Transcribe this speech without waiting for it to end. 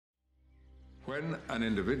When an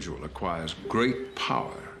individual acquires great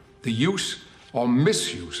power, the use or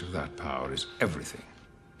misuse of that power is everything.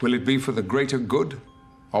 Will it be for the greater good,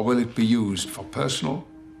 or will it be used for personal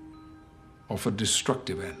or for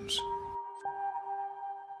destructive ends?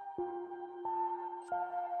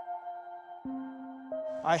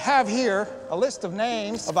 I have here a list of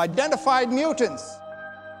names of identified mutants.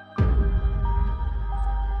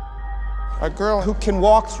 A girl who can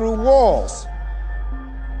walk through walls.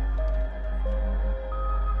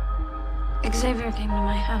 Xavier came to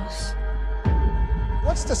my house.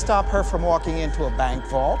 What's to stop her from walking into a bank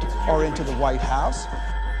vault or into the White House?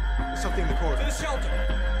 There's something in the corridor. To the shelter!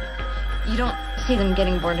 You don't see them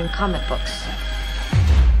getting bored in comic books.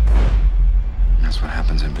 That's what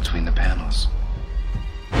happens in between the panels.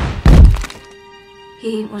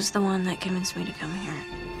 He was the one that convinced me to come here.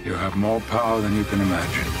 You have more power than you can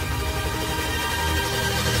imagine.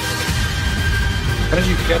 How did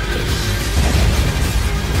you get this?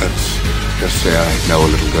 Let's just say I know a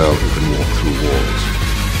little girl who can walk through walls.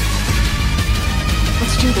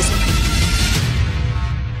 Let's do this.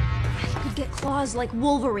 I could get claws like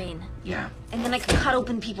Wolverine. Yeah. And then I could cut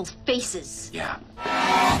open people's faces. Yeah.